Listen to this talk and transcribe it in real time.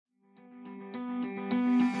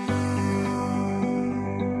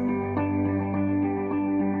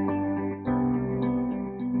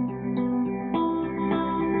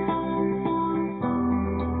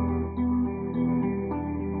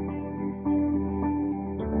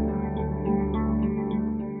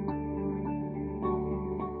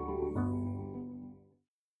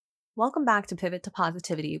Welcome back to Pivot to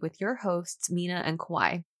Positivity with your hosts, Mina and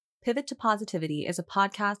Kawai. Pivot to Positivity is a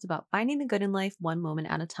podcast about finding the good in life one moment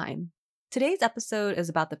at a time. Today's episode is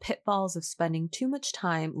about the pitfalls of spending too much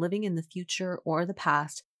time living in the future or the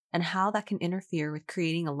past and how that can interfere with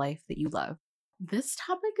creating a life that you love. This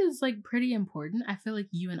topic is pretty important. I feel like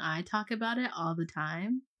you and I talk about it all the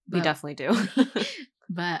time. We definitely do.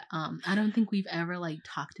 But I don't think we've ever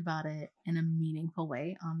talked about it in a meaningful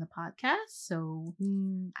way on the podcast. So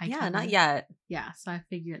not yet. Yeah, so I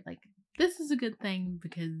figured this is a good thing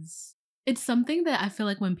because it's something that I feel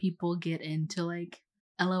like when people get into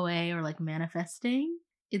LOA or manifesting,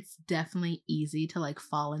 it's definitely easy to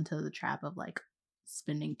fall into the trap of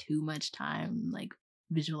spending too much time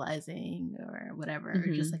visualizing or whatever,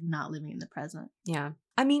 or just not living in the present. Yeah.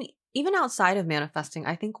 I mean, even outside of manifesting,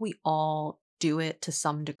 I think we all do it to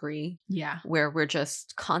some degree. Yeah. Where we're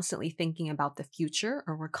just constantly thinking about the future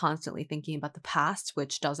or we're constantly thinking about the past,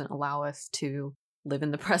 which doesn't allow us to live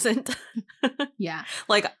in the present. Yeah.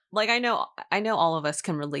 I know all of us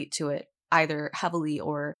can relate to it either heavily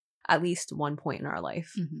or at least one point in our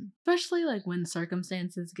life. Mm-hmm. Especially when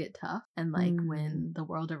circumstances get tough and when the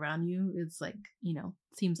world around you is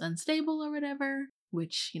seems unstable or whatever,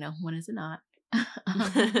 which, when is it not?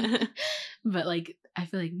 But I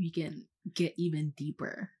feel like we can get even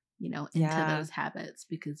deeper, into those habits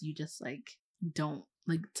because you just don't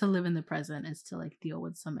to live in the present is to deal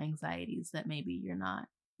with some anxieties that maybe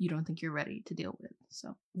you don't think you're ready to deal with.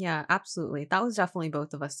 So yeah, absolutely. That was definitely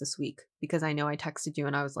both of us this week because I know I texted you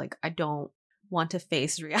and I was like, I don't want to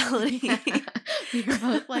face reality. We were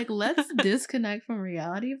both let's disconnect from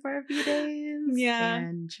reality for a few days. Yeah.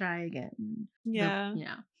 And try again. Yeah.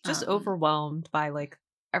 Just overwhelmed by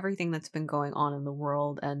everything that's been going on in the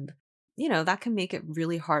world. And, that can make it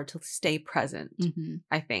really hard to stay present,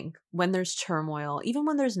 I think, when there's turmoil, even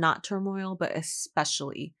when there's not turmoil, but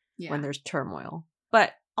especially when there's turmoil.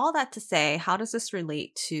 But all that to say, how does this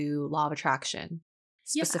relate to law of attraction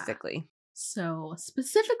specifically? Yeah. So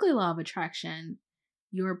specifically law of attraction,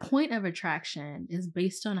 your point of attraction is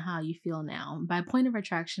based on how you feel now. By point of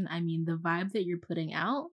attraction, I mean the vibe that you're putting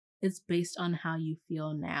out is based on how you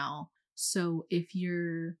feel now. So if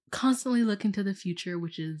you're constantly looking to the future,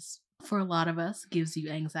 which is for a lot of us gives you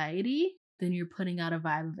anxiety, then you're putting out a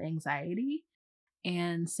vibe of anxiety.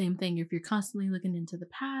 And same thing if you're constantly looking into the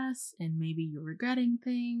past and maybe you're regretting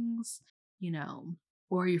things,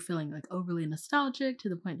 or you're feeling overly nostalgic to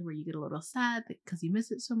the point where you get a little sad because you miss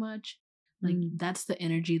it so much. That's the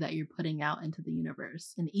energy that you're putting out into the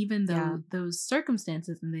universe. And even though those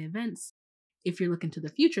circumstances and the events, if you're looking to the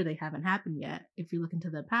future, they haven't happened yet. If you're looking to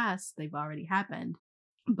the past, they've already happened.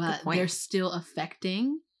 But they're still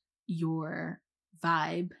affecting your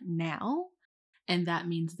vibe now. And that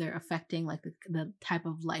means they're affecting the type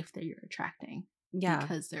of life that you're attracting. Yeah.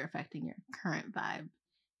 Because they're affecting your current vibe,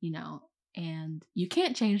 and you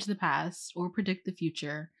can't change the past or predict the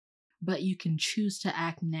future, but you can choose to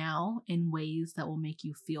act now in ways that will make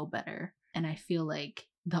you feel better. And I feel like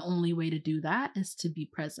the only way to do that is to be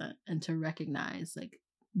present and to recognize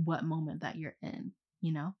what moment that you're in,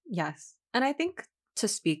 Yes. And I think to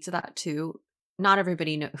speak to that too, not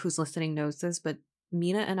everybody who's listening knows this, but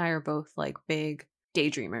Mina and I are both big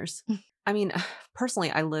daydreamers. I mean, personally,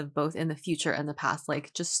 I live both in the future and the past,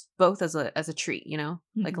 just both as a treat, a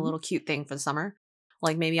little cute thing for the summer.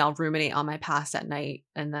 Maybe I'll ruminate on my past at night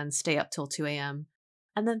and then stay up till 2 a.m.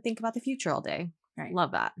 and then think about the future all day. Right.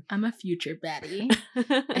 Love that. I'm a future baddie.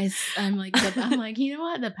 I'm you know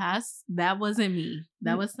what? The past, that wasn't me.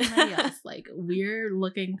 That was somebody else. We're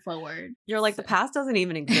looking forward. You're the past doesn't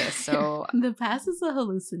even exist. So the past is a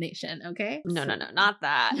hallucination. Okay. No, not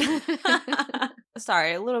that.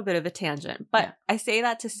 Sorry, a little bit of a tangent, but yeah. I say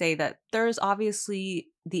that to say that there's obviously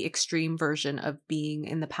the extreme version of being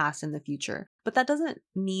in the past and the future, but that doesn't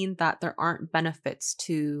mean that there aren't benefits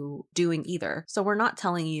to doing either. So we're not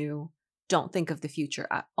telling you don't think of the future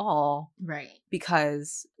at all. Right.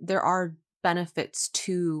 Because there are benefits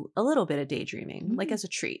to a little bit of daydreaming, as a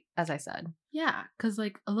treat, as I said. Yeah, because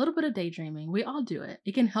a little bit of daydreaming, we all do it.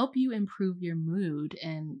 It can help you improve your mood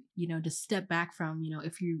and, to step back from,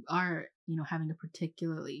 if you are, having a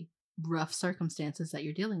particularly rough circumstances that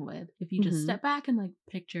you're dealing with. If you just step back and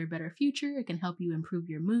picture a better future, it can help you improve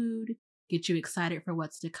your mood, get you excited for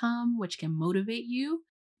what's to come, which can motivate you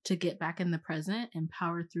to get back in the present and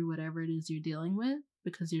power through whatever it is you're dealing with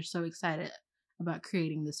because you're so excited about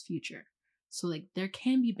creating this future. So there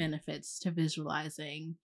can be benefits to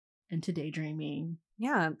visualizing and to daydreaming.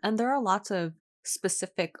 Yeah. And there are lots of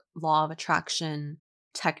specific law of attraction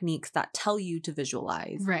techniques that tell you to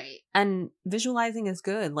visualize. Right. And visualizing is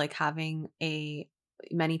good, having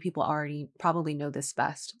many people already probably know this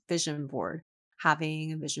best, vision board,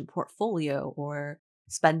 having a vision portfolio, or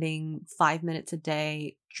spending 5 minutes a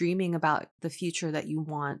day dreaming about the future that you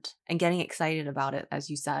want and getting excited about it, as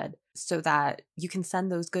you said, so that you can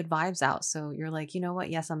send those good vibes out. So you're like, you know what?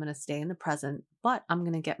 Yes, I'm going to stay in the present, but I'm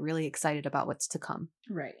going to get really excited about what's to come.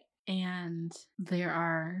 Right. And there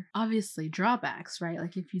are obviously drawbacks, right?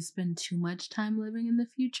 Like if you spend too much time living in the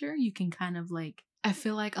future, you can kind of like, I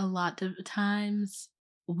feel like a lot of times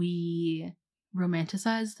we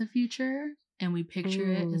romanticize the future and we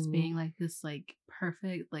picture it as being like this like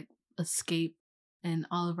perfect like escape, and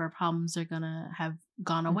all of our problems are gonna have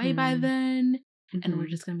gone away by Mm-hmm. then, and we're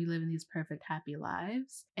Mm-hmm. just gonna be living these perfect happy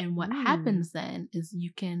lives. And what Mm. happens then is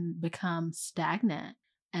you can become stagnant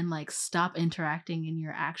and like stop interacting in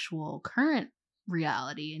your actual current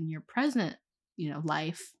reality in your present,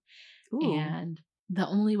 life. Ooh. And the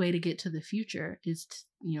only way to get to the future is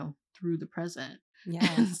through the present. Yeah.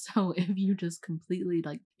 And so if you just completely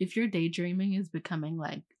like, if your daydreaming is becoming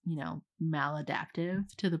like, maladaptive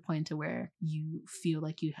to the point to where you feel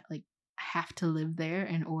like you like have to live there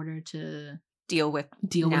in order to Deal with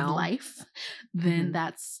deal with now. life, then Mhm.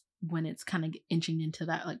 that's when it's kind of inching into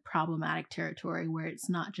that like problematic territory where it's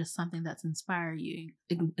not just something that's inspiring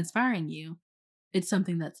you, it's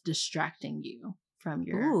something that's distracting you from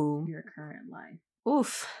your Ooh. current life.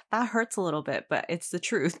 Oof. That hurts a little bit, but it's the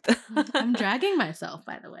truth. I'm dragging myself,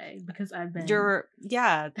 by the way, because I've been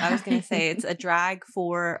Yeah, I was going to say it's a drag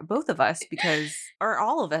for both of us or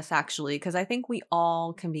all of us actually, because I think we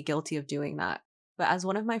all can be guilty of doing that. But as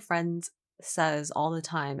one of my friends says all the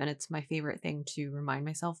time, and it's my favorite thing to remind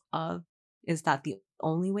myself of, is that the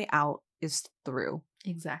only way out is through.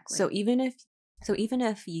 exactly. So even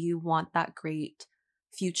if you want that great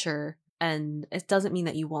future, and it doesn't mean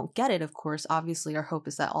that you won't get it, of course, obviously our hope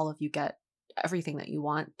is that all of you get everything that you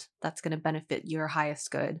want that's going to benefit your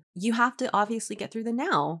highest good. You have to obviously get through the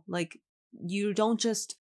now. Like, you don't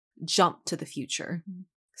just jump to the future. Mhm.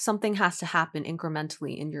 Something has to happen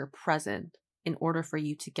incrementally in your present in order for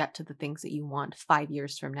you to get to the things that you want 5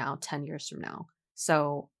 years from now, 10 years from now.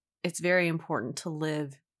 So it's very important to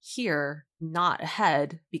live here, not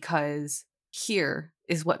ahead, because here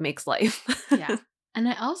is what makes life. Yeah. And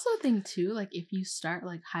I also think too, like if you start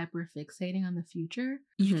like hyper fixating on the future,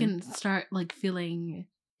 you Mhm. can start like feeling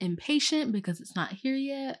impatient because it's not here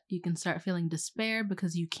yet. You can start feeling despair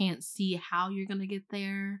because you can't see how you're gonna get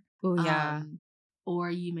there. Oh, yeah. Um, or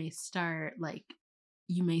you may start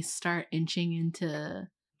inching into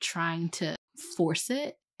trying to force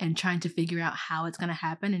it and trying to figure out how it's gonna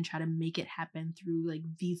happen and try to make it happen through like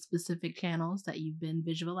these specific channels that you've been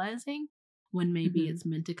visualizing, when maybe Mhm. it's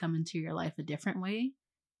meant to come into your life a different way,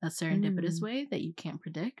 a serendipitous Mm. way that you can't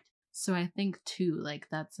predict. So I think too, like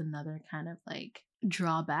that's another kind of like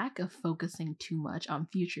drawback of focusing too much on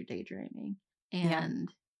future daydreaming. Yeah.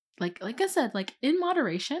 And like I said, like in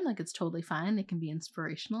moderation, like it's totally fine. It can be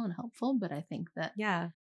inspirational and helpful, but I think that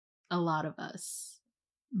Yeah. a lot of us,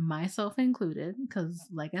 myself included, because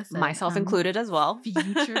like I said, Myself included as well.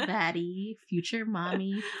 future baddie, future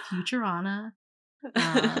mommy, future Anna.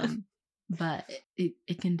 Um, but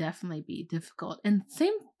it can definitely be difficult. And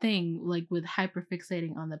same thing like with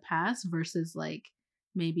hyperfixating on the past versus like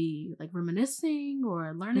maybe like reminiscing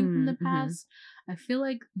or learning from the Mm-hmm. past. I feel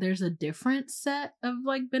like there's a different set of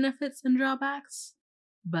like benefits and drawbacks,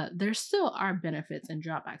 but there still are benefits and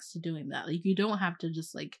drawbacks to doing that. Like you don't have to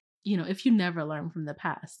just like, if you never learn from the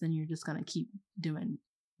past, then you're just gonna keep doing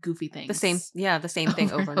goofy The same, things yeah, the same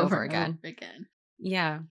thing over and over over and over again. again.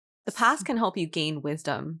 Yeah. The past can help you gain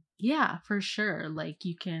wisdom. Yeah, for sure. Like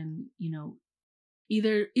you can,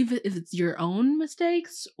 either if it's your own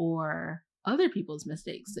mistakes or other people's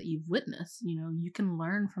mistakes that you've witnessed, you can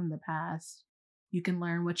learn from the past. You can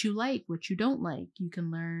learn what you like, what you don't like. You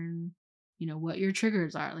can learn, what your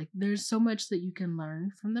triggers are. Like there's so much that you can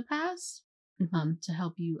learn from the past, Mm-hmm. to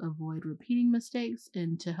help you avoid repeating mistakes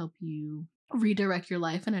and to help you redirect your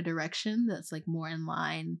life in a direction that's like more in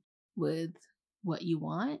line with what you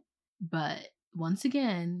want. But once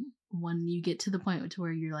again, when you get to the point to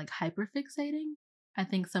where you're like hyper fixating, I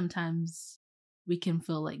think sometimes we can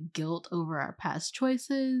feel like guilt over our past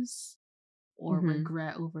choices or Mm-hmm.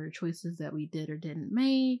 regret over choices that we did or didn't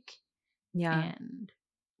make. Yeah. And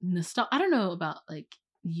I don't know about like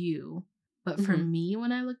you, but for Mm-hmm. me,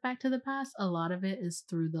 when I look back to the past, a lot of it is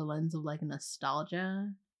through the lens of like nostalgia.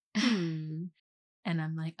 Hmm. And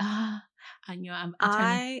I'm like, I know I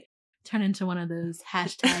I turn into one of those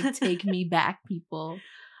hashtag take me back people.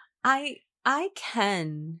 I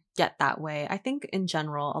can get that way. I think in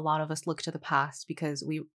general, a lot of us look to the past because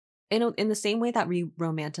in the same way that we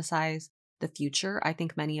romanticize the future, I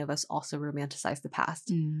think many of us also romanticize the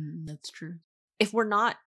past. That's true. If we're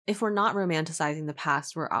not romanticizing the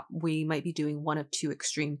past, we might be doing one of two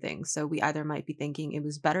extreme things. So we either might be thinking it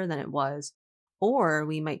was better than it was, or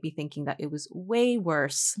we might be thinking that it was way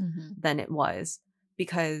worse than it was.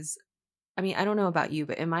 Because, I mean, I don't know about you,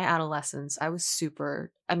 but in my adolescence, I was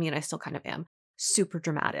I still kind of am super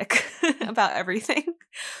dramatic about everything.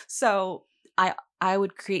 So I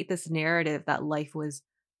would create this narrative that life was,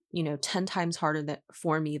 10 times harder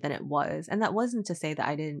for me than it was. And that wasn't to say that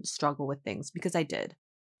I didn't struggle with things, because I did.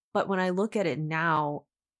 But when I look at it now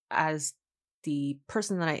as the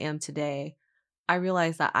person that I am today, I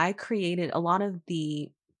realize that I created a lot of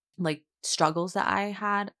the like struggles that I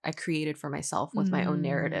had, I created for myself with my own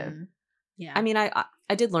narrative. Yeah. I mean, I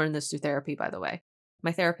did learn this through therapy, by the way.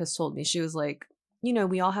 My therapist told me, she was like,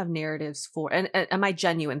 we all have narratives for, and my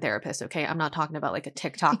genuine therapist, okay? I'm not talking about like a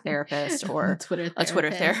TikTok therapist or a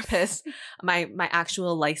Twitter therapist. My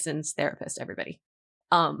actual licensed therapist, everybody.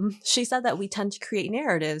 She said that we tend to create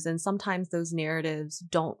narratives, and sometimes those narratives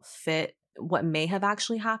don't fit what may have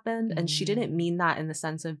actually happened. And she didn't mean that in the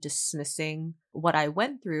sense of dismissing what I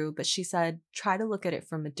went through, but she said, try to look at it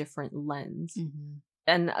from a different lens.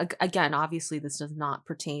 And again, obviously, this does not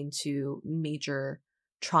pertain to major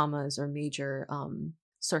traumas or major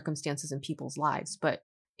circumstances in people's lives, but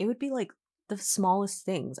it would be like the smallest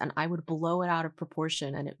things, and I would blow it out of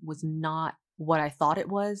proportion, and it was not what I thought it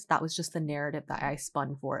was. That was just the narrative that I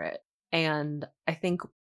spun for it. And I think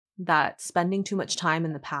that spending too much time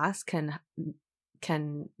in the past can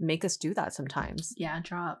make us do that sometimes. Yeah,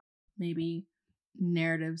 drop maybe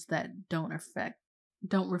narratives that don't reflect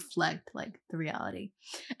like the reality.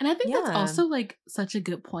 And I think that's also like such a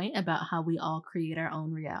good point about how we all create our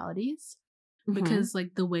own realities. Because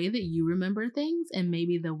like the way that you remember things and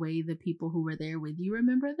maybe the way the people who were there with you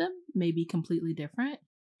remember them may be completely different,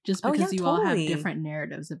 just because you all have different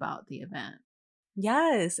narratives about the event.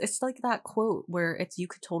 Yes, it's like that quote where it's, you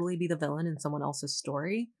could totally be the villain in someone else's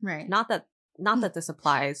story. Right. Not that this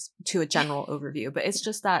applies to a general overview, but it's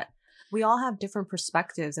just that we all have different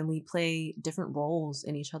perspectives and we play different roles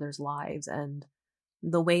in each other's lives. And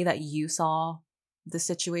the way that you saw the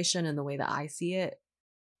situation and the way that I see it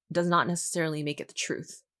does not necessarily make it the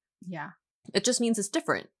truth. Yeah. It just means it's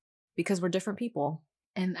different because we're different people.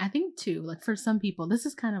 And I think too, like for some people, this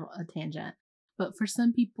is kind of a tangent, but for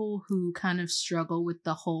some people who kind of struggle with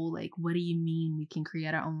the whole, like, what do you mean we can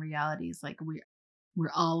create our own realities? Like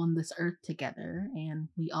we're all on this earth together and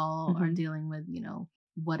we all are dealing with,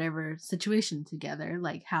 whatever situation together.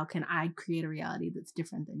 Like, how can I create a reality that's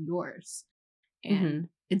different than yours? And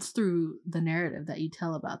it's through the narrative that you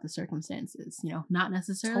tell about the circumstances, not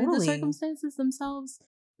necessarily the circumstances themselves,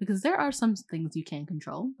 because there are some things you can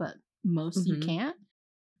control, but most you can't.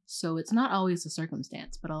 So it's not always the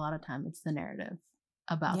circumstance, but a lot of time it's the narrative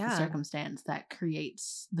about the circumstance that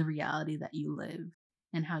creates the reality that you live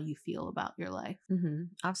and how you feel about your life.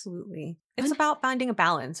 Absolutely. It's about finding a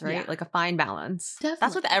balance, right? Yeah. Like a fine balance. Definitely.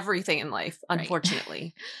 That's with everything in life,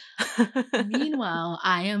 unfortunately. Right. Meanwhile,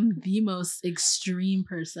 I am the most extreme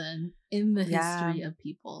person in the history of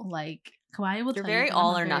people. Like, Kauai will tell you, very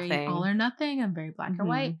all or nothing. All or nothing. I'm very black or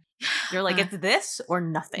white. You're like, it's this or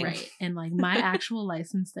nothing. Right. And like my actual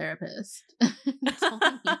licensed therapist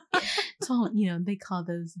told me, they call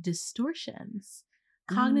those distortions.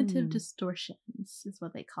 Cognitive distortions is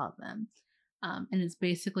what they call them. And it's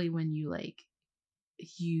basically when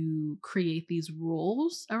you create these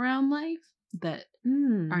rules around life that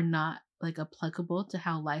are not like applicable to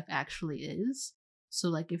how life actually is. So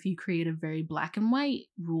like if you create a very black and white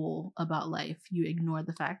rule about life, you ignore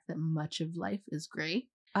the fact that much of life is gray.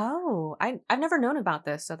 Oh, I've never known about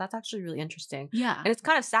this, so that's actually really interesting. Yeah. And it's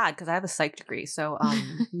kind of sad because I have a psych degree, so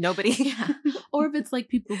nobody Or if it's like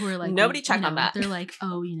people who are like, nobody checked on that. They're like,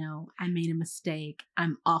 oh, I made a mistake.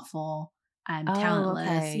 I'm awful. I'm talentless.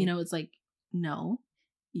 Okay. It's like, no,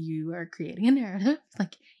 you are creating a narrative.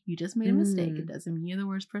 Like, you just made a mistake. It doesn't mean you're the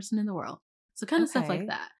worst person in the world. So kind of stuff like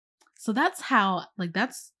that. So that's how, like,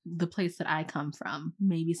 that's the place that I come from.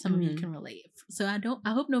 Maybe some of you can relate. So I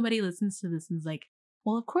hope nobody listens to this and is like,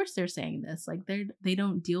 well, of course they're saying this. Like, they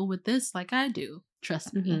don't deal with this like I do.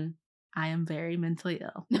 Trust me. I am very mentally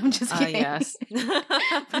ill. No, I'm just kidding. Yes.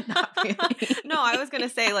 But not really. No, I was going to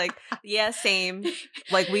say like, yeah, same.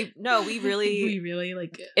 Like we really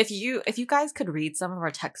like, if you guys could read some of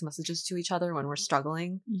our text messages to each other when we're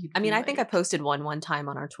struggling. I mean, I think I posted one time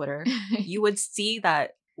on our Twitter. You would see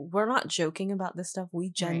that we're not joking about this stuff. We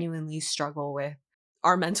genuinely struggle with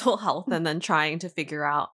our mental health and then trying to figure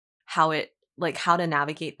out how to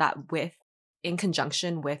navigate that in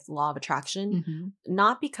conjunction with law of attraction.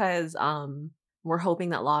 Not because we're hoping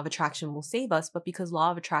that law of attraction will save us, but because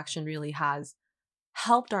law of attraction really has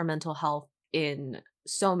helped our mental health in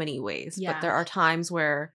so many ways. But Yeah. there are times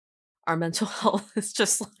where our mental health is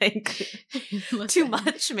just like too Listen,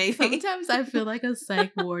 much, maybe. sometimes I feel like a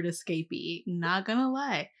psych ward escapee, not gonna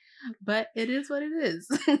lie. But it is what it is.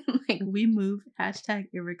 Like we move hashtag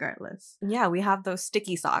irregardless. Yeah, we have those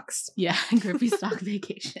sticky socks, Yeah, grippy stock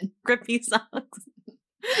vacation. grippy socks.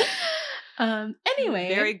 Anyway.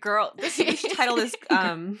 Very girl. We should title this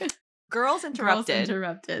Girls Interrupted. Girls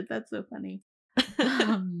Interrupted. That's so funny.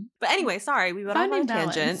 But anyway, sorry, we went off on a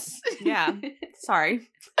tangent. Yeah, sorry.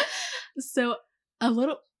 So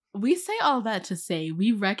we say all that to say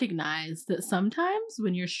we recognize that sometimes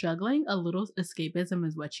when you're struggling, a little escapism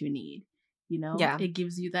is what you need. You know, Yeah. it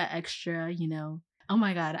gives you that extra, you know. Oh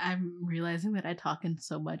my God, I'm realizing that I talk in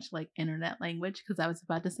so much like internet language because I was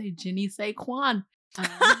about to say Ginny say Quan.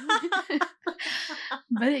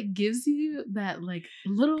 But it gives you that like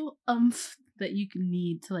little that you can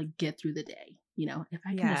need to like get through the day. You know, if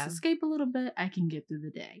I can just escape a little bit, I can get through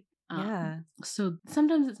the day. So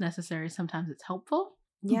sometimes it's necessary, sometimes it's helpful.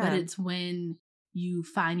 Yeah. But it's when you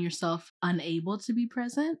find yourself unable to be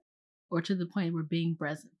present, or to the point where being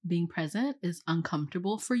present is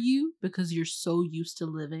uncomfortable for you because you're so used to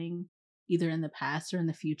living either in the past or in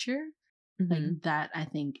the future. Mm-hmm. Like that, I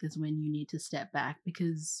think, is when you need to step back,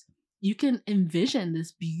 because you can envision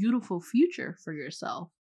this beautiful future for yourself.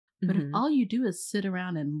 But if all you do is sit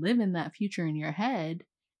around and live in that future in your head,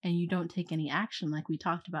 and you don't take any action like we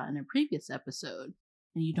talked about in a previous episode,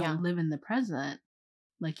 and you don't live in the present,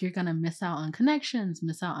 like you're going to miss out on connections,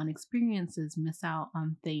 miss out on experiences, miss out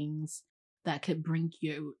on things that could bring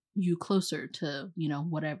you closer to, you know,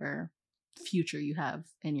 whatever future you have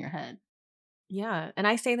in your head. Yeah. And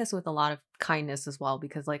I say this with a lot of kindness as well,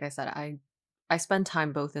 because like I said, I spend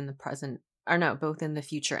time both in the present, or no, both in the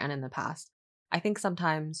future and in the past. I think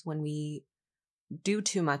sometimes when we do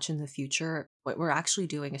too much in the future, what we're actually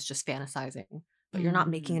doing is just fantasizing, but you're not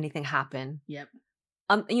making anything happen. Yep.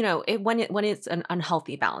 You know, when it's an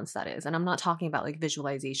unhealthy balance, that is. And I'm not talking about like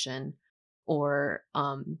visualization or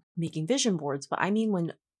making vision boards, but I mean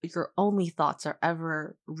when your only thoughts are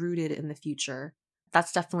ever rooted in the future,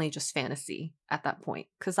 that's definitely just fantasy at that point,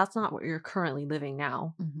 because that's not what you're currently living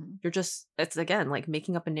now. Mm-hmm. It's again like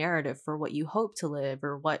making up a narrative for what you hope to live,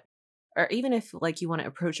 or even if like you want to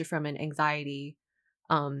approach it from an anxiety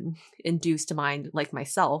induced mind like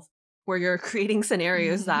myself, where you're creating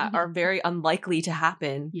scenarios that are very unlikely to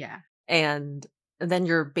happen. Yeah. And then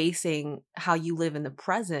you're basing how you live in the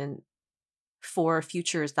present for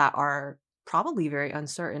futures that are probably very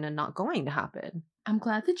uncertain and not going to happen. I'm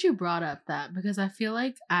glad that you brought up that, because I feel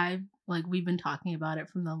like we've been talking about it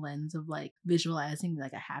from the lens of like visualizing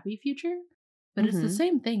like a happy future. But it's the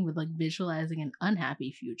same thing with like visualizing an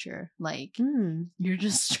unhappy future. Like you're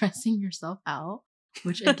just stressing yourself out,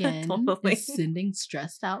 which again totally. Is sending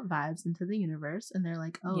stressed out vibes into the universe. And they're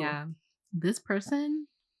like, oh, yeah, this person,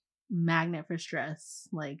 magnet for stress.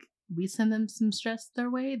 Like we send them some stress their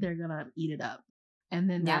way, they're gonna eat it up. And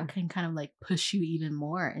then that can kind of like push you even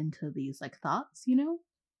more into these like thoughts, you know?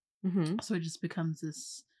 Mm-hmm. So it just becomes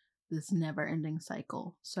this never ending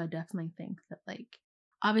cycle. So I definitely think that like,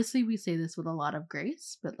 obviously we say this with a lot of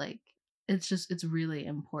grace, but like it's really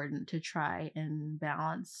important to try and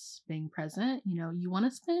balance being present. You know, you want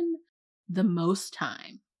to spend the most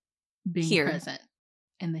time being present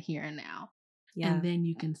in the here and now. Yeah. And then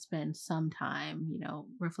you can spend some time, you know,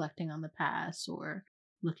 reflecting on the past or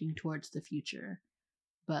looking towards the future.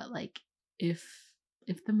 But like if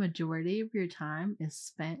the majority of your time is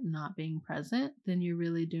spent not being present, then you're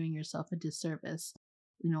really doing yourself a disservice.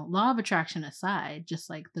 You know, law of attraction aside, just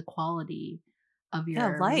like the quality of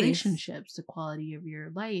your relationships, the quality of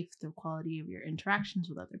your life, the quality of your interactions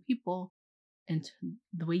with other people, and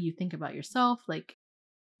the way you think about yourself, like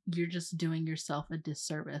you're just doing yourself a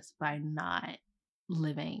disservice by not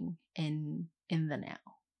living in the now.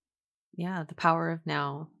 Yeah, the power of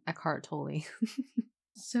now, Eckhart Tolle.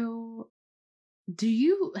 So do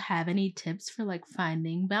you have any tips for like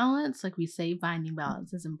finding balance? Like we say finding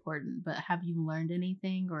balance is important, but have you learned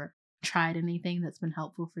anything or tried anything that's been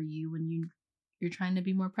helpful for you when you're trying to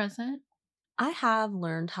be more present? I have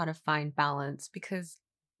learned how to find balance because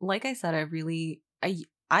like I said,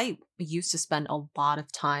 I used to spend a lot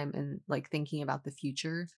of time in like thinking about the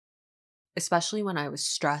future, especially when I was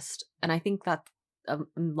stressed. And I think that a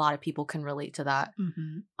lot of people can relate to that,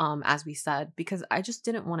 as we said, because I just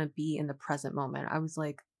didn't want to be in the present moment. I was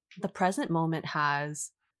like, the present moment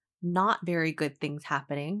has not very good things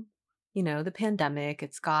happening. You know, the pandemic,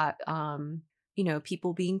 it's got,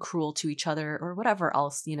 people being cruel to each other or whatever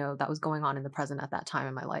else, that was going on in the present at that time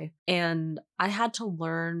in my life. And I had to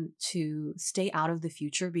learn to stay out of the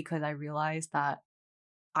future because I realized that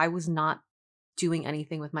I was not doing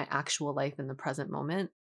anything with my actual life in the present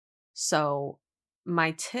moment. So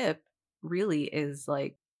my tip really is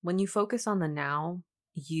like when you focus on the now,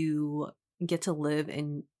 you get to live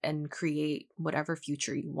and create whatever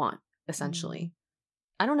future you want, essentially.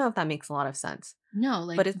 I don't know if that makes a lot of sense. No,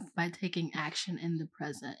 But like it's by taking action in the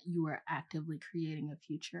present, you are actively creating a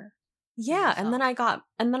future for yeah, and then yourself.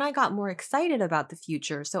 I got more excited about the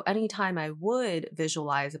future. So anytime I would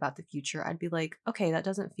visualize about the future, I'd be like, okay, that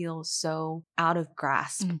doesn't feel so out of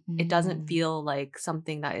grasp. It doesn't Mhm. feel like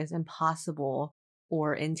something that is impossible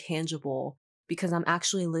or intangible because I'm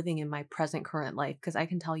actually living in my present current life. Because I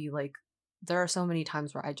can tell you, like, there are so many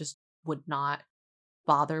times where I just would not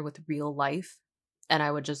bother with real life and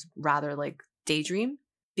I would just rather like daydream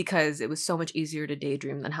because it was so much easier to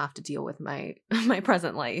daydream than have to deal with my my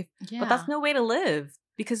present life. But that's Yeah. no way to live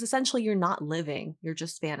because essentially you're not living, you're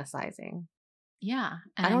just fantasizing. Yeah.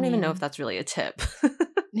 And I I don't even know if mean, that's really a tip.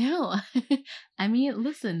 no. I mean,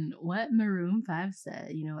 listen, what Maroon 5 said,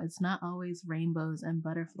 it's not always rainbows and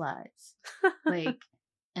butterflies. Like,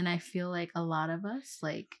 and I feel like a lot of us,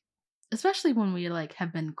 like, especially when we like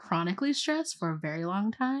have been chronically stressed for a very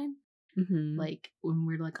long time, Mhm. like when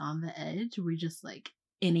we're like on the edge, we just like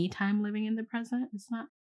anytime living in the present. It's not.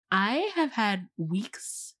 I have had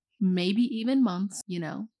weeks, maybe even months,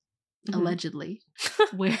 Mhm. allegedly,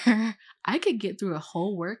 where I could get through a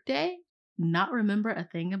whole work day, not remember a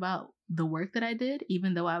thing about the work that I did,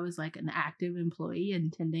 even though I was like an active employee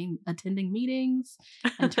and attending meetings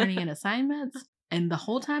and turning in assignments. And the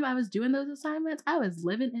whole time I was doing those assignments, I was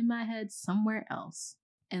living in my head somewhere else.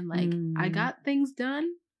 And like I Mm. got things done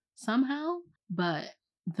somehow, but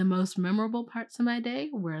the most memorable parts of my day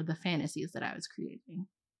were the fantasies that I was creating.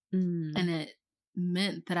 Mm. And it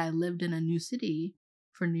meant that I lived in a new city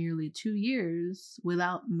for nearly 2 years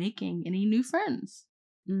without making any new friends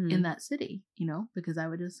in Mm. that city, because I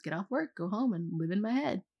would just get off work, go home, and live in my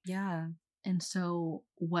head. Yeah. And so,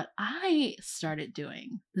 what I started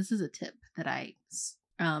doing, this is a tip that I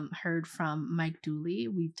heard from Mike Dooley.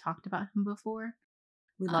 We've talked about him before.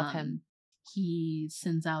 We love Um, him. he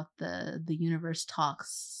sends out the universe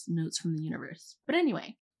talks notes from the universe. But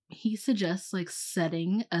anyway, he suggests like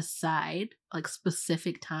setting aside like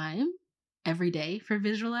specific time every day for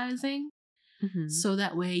visualizing. Mhm. So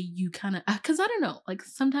that way you kind of, because I don't know, like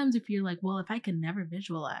sometimes if you're like, well, if I can never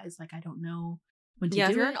visualize, like I don't know when to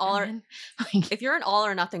Yeah, do it. And then, like, if you're an all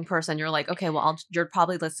or nothing person, you're like, okay, well, you're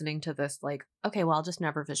probably listening to this like, okay, well, I'll just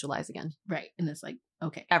never visualize again, right. And it's like,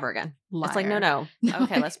 okay, ever again. It's like, no, liar. no. No,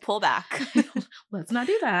 Okay, let's pull back. let's not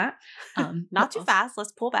do that. But Not too also, fast.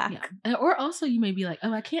 Let's pull yeah. back. Or also you may be like,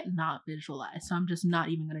 oh, I can't not visualize. So I'm just not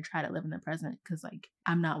even going to try to live in the present because like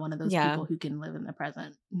I'm not one of those Yeah. people who can live in the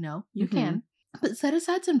present. No, you Hmm. can. But set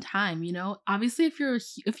aside some time, Obviously if you're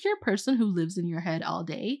a person who lives in your head all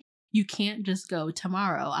day, you can't just go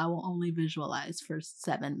tomorrow I will only visualize for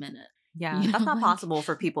 7 minutes. Yeah, that's not Like possible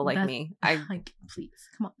for people like that's me. like please,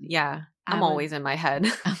 come on. Yeah, I I'm would always in my head.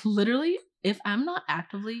 literally, if I'm not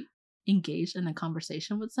actively engaged in a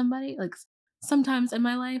conversation with somebody, like sometimes in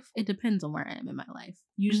my life, it depends on where I am in my life.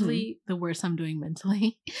 Hmm. Usually, the worse I'm doing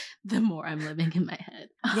mentally, the more I'm living in my head.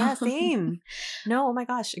 Yeah, same. No, oh my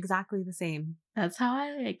gosh, exactly the same. That's how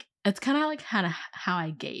I like. It's kind of like how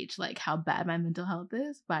I gauge like how bad my mental health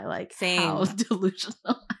is by like how Same. delusional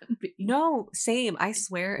I'm being. No, same. I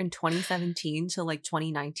swear in 2017 to like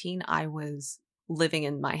 2019, I was living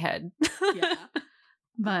in my head. Yeah.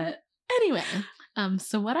 But anyway,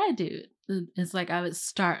 so what I do is like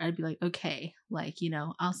I'd be like, okay, like,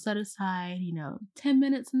 I'll set aside, 10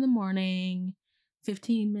 minutes in the morning,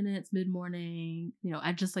 15 minutes mid morning.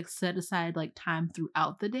 I just like set aside like time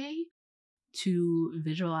throughout the day to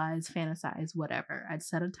visualize, fantasize, whatever. I'd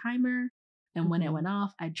set a timer. And when it Hmm. went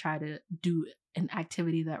off, I'd try to do an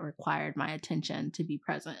activity that required my attention to be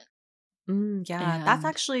present. Yeah, And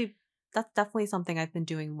that's definitely something I've been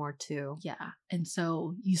doing more too. yeah. And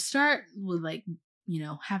so you start with like,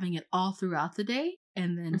 having it all throughout the day.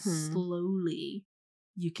 And then Hmm. slowly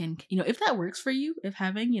you can, if that works for you, if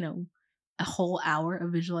having, a whole hour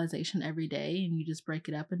of visualization every day and you just break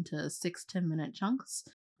it up into 6-10 minute chunks,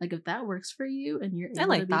 like if that works for you and you're I able to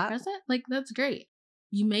like be that. present, like that's great.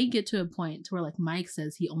 You may get to a point to where like Mike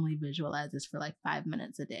says he only visualizes for like 5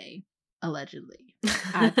 minutes a day, allegedly.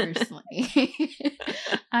 I personally,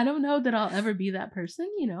 I don't know that I'll ever be that person,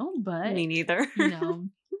 but Me neither.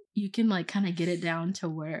 you can like kind of get it down to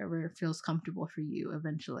wherever it feels comfortable for you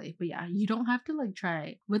eventually. But yeah, you don't have to like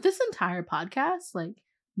try with this entire podcast. Like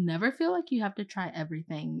never feel like you have to try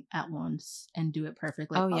everything at once and do it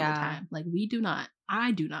perfectly Oh all the yeah. time. Like we do not.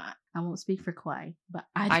 I do not. I won't speak for Kwai, but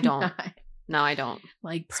I I do don't. not. No, I don't.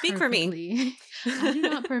 Like Speak for me. I do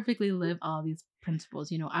not perfectly live all these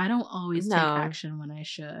principles. You know, I don't always take No. action when I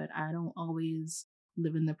should. I don't always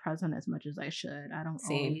live in the present as much as I should. I don't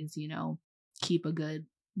Same. always, you know, keep a good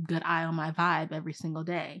eye on my vibe every single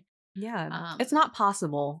day. Yeah. It's not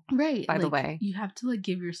possible. Right. By like, the way. you have to like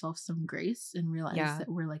give yourself some grace and realize Yeah. that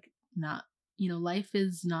we're like not, you know, life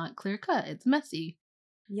is not clear cut. It's messy.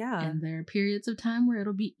 Yeah. And there are periods of time where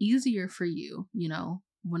it'll be easier for you. You know,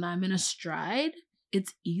 when I'm in a stride,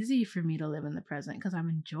 it's easy for me to live in the present because I'm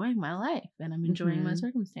enjoying my life and I'm enjoying my Mhm.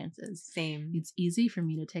 circumstances. Same. It's easy for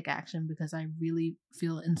me to take action because I really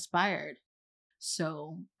feel inspired.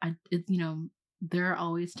 So you know, there are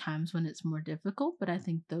always times when it's more difficult, but I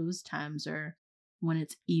think those times are when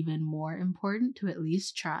it's even more important to at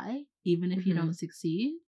least try, even if you don't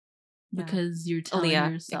succeed, Yeah. because you're telling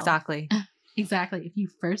Aaliyah, yourself exactly. Exactly.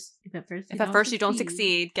 If at first you don't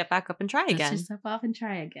succeed, get back up and try dust again. yourself off and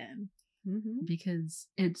try again. Mhm. Because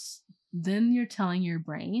it's then you're telling your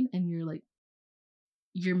brain and you're like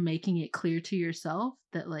you're making it clear to yourself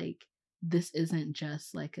that like this isn't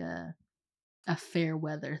just like a fair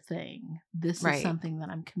weather thing. This Right. is something that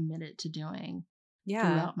I'm committed to doing Yeah.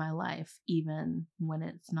 throughout my life, even when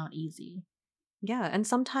it's not easy. Yeah. And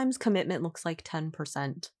sometimes commitment looks like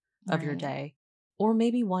 10% of your Right. day, or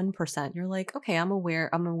maybe 1%. You're like, okay, I'm aware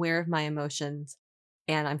of my emotions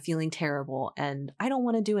and I'm feeling terrible and I don't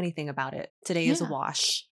want to do anything about it. Today is a Yeah.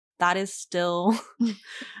 wash. That is still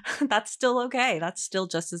that's still okay. That's still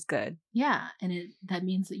just as good. Yeah, and that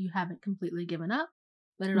means that you haven't completely given up,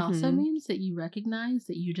 but it also Mhm. means that you recognize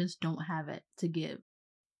that you just don't have it to give.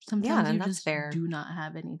 Yeah, Sometimes you and that's just fair. do not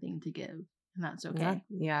have anything to give, and that's okay.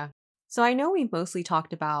 Yeah. So I know we mostly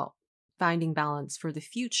talked about finding balance for the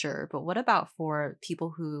future, but what about for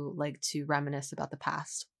people who like to reminisce about the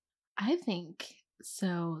past? I think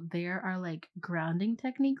so. There are like grounding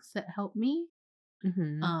techniques that help me,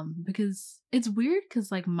 Mhm. because it's weird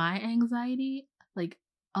because like my anxiety, like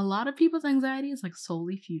a lot of people's anxiety is like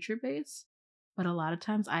solely future based, but a lot of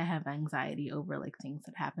times I have anxiety over like things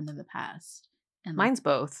that happened in the past and like Mine's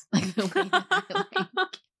both. like the way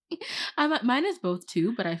that I like mine is both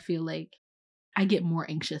too, but I feel like I get more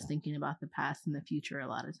anxious thinking about the past and the future a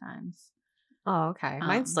lot of times. Oh, okay.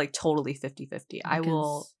 Mine's Um like totally 50-50. I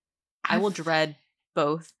will because dread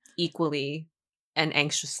both equally and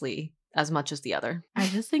anxiously as much as the other. I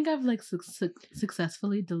just think I've like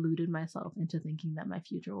successfully deluded myself into thinking that my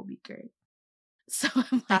future will be great. So I'm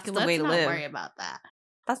like, That's the way let's to not live. worry about that.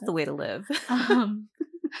 That's the way to live.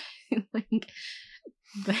 Like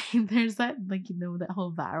there's that like you know that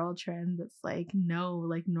whole viral trend that's like no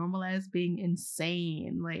like normalize being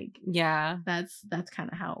insane like Yeah. that's kind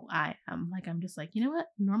of how I am. Like I'm just like you know what,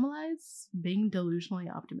 normalize being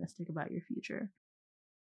delusionally optimistic about your future.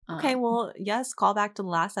 Okay, well, yes, call back to the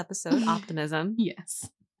last episode, optimism. Yes.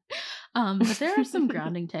 But there are some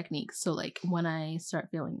grounding techniques. So like when I start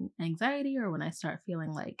feeling anxiety or when I start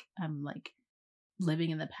feeling like I'm like living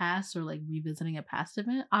in the past or like revisiting a past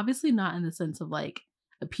event, obviously not in the sense of like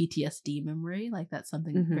a PTSD memory, like that's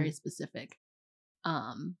something very specific.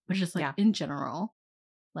 But just like in general,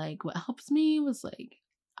 like what helps me was like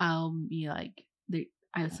I'll be like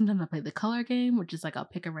sometimes I play the color game, which is like I'll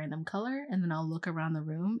pick a random color and then I'll look around the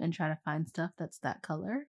room and try to find stuff that's that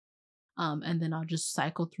color. And then I'll just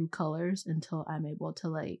cycle through colors until I'm able to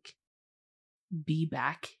like be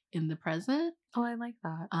back in the present. Oh, I like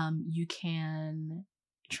that. You can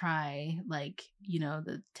try like, you know,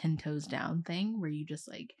 the 10 toes down thing where you just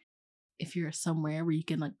like, if you're somewhere where you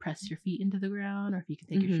can like press your feet into the ground or if you can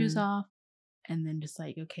take your shoes off and then just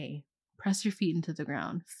like, okay, press your feet into the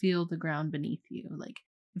ground, feel the ground beneath you. Like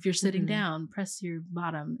if you're sitting down, press your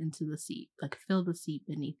bottom into the seat, like feel the seat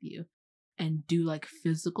beneath you and do like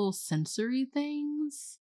physical sensory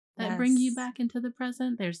things that bring you back into the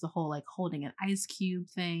present. There's the whole like holding an ice cube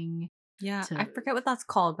thing. Yeah, I forget what that's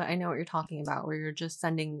called, but I know what you're talking about, where you're just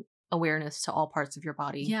sending awareness to all parts of your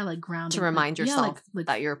body. Yeah, like grounding. To remind yourself like,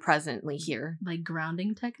 that you're presently here. Like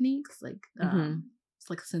grounding techniques, like it's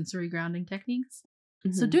like sensory grounding techniques.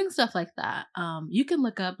 So Mhm. doing stuff like that, you can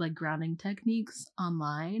look up like grounding techniques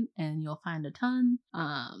online and you'll find a ton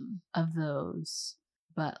of those.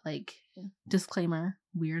 But like disclaimer,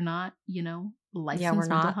 we're not, you know, licensed we're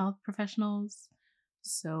mental not. health professionals.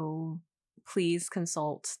 So Please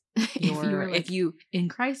consult if you're like if you in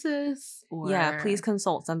crisis or please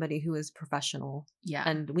consult somebody who is professional. Yeah.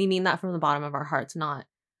 And we mean that from the bottom of our hearts, not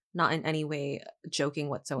in any way joking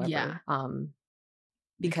whatsoever. Yeah.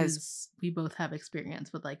 because we both have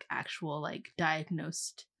experience with like actual like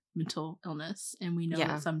diagnosed mental illness, and we know yeah,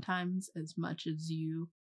 that sometimes as much as you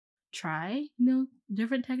try,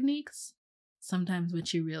 different techniques, sometimes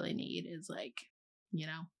what you really need is like,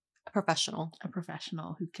 a professional. a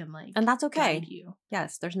professional who can like And that's guide okay. you.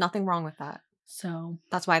 Yes, there's nothing wrong with that. So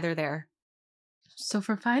That's why they're there.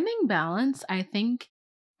 for finding balance, I think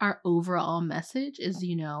our overall message is,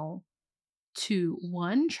 to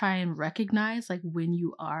one, try and recognize like when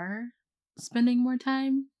you are spending more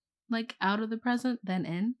time like out of the present than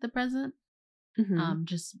in the present. Mhm.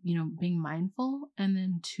 Just, being mindful. And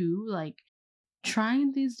then two, like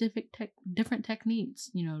trying these different techniques,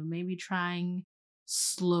 maybe trying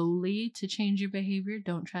slowly to change your behavior.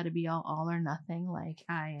 Don't try to be all or nothing like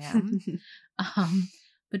I am.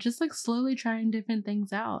 But just like slowly trying different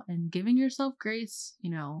things out and giving yourself grace,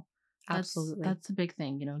 Absolutely. that's a big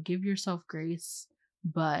thing, give yourself grace,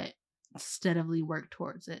 but steadily work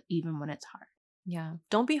towards it even when it's hard. Yeah.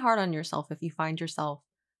 Don't be hard on yourself if you find yourself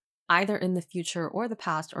either in the future or the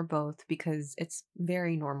past or both, because it's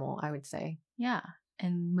very normal, I would say. Yeah.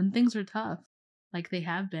 And when things are tough, like they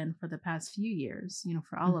have been for the past few years,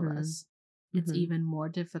 for all of Mhm. us, it's Mhm. even more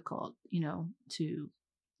difficult, to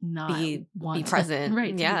not Be want present. right,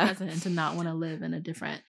 to be Yeah. present and to not want to live in a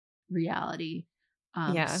different reality.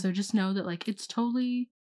 Yeah. So just know that like it's totally,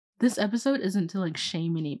 this episode isn't to like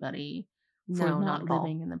shame anybody for No, not not at all.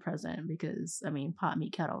 living in the present, because I mean, pot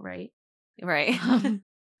meet kettle, right? Right.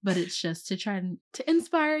 But it's just to try and to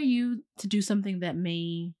inspire you to do something that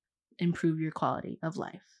may improve your quality of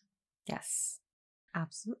life. Yes.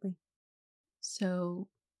 Absolutely. So,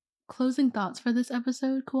 closing thoughts for this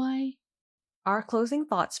episode, Kauai? Our closing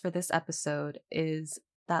thoughts for this episode is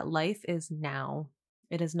that life is now.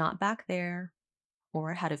 It is not back there or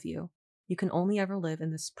ahead of you. You can only ever live in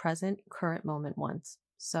this present, current moment once.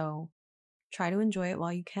 So try to enjoy it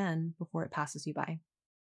while you can before it passes you by.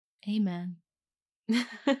 Amen.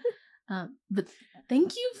 But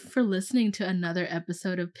thank you for listening to another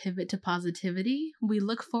episode of Pivot to Positivity. We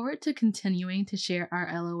look forward to continuing to share our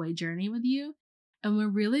LOA journey with you. And we're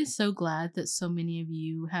really so glad that so many of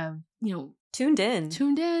you have, tuned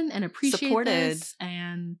in and appreciate supported this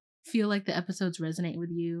and feel like the episodes resonate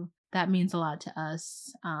with you. That means a lot to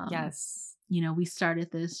us. Yes. We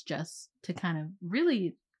started this just to kind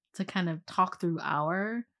of talk through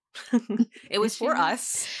our it was for issues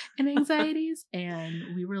us and anxieties,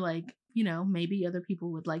 and we were like, maybe other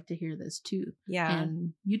people would like to hear this too. Yeah.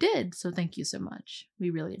 And you did, so thank you so much. We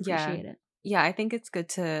really appreciate it. Yeah, I think it's good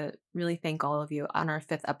to really thank all of you on our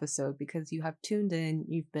 5th episode, because you have tuned in,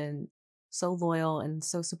 you've been so loyal and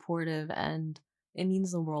so supportive, and it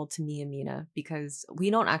means the world to me and Mina, because we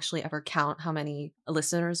don't actually ever count how many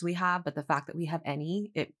listeners we have, but the fact that we have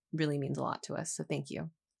any, it really means a lot to us. So thank you.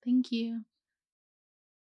 Thank you.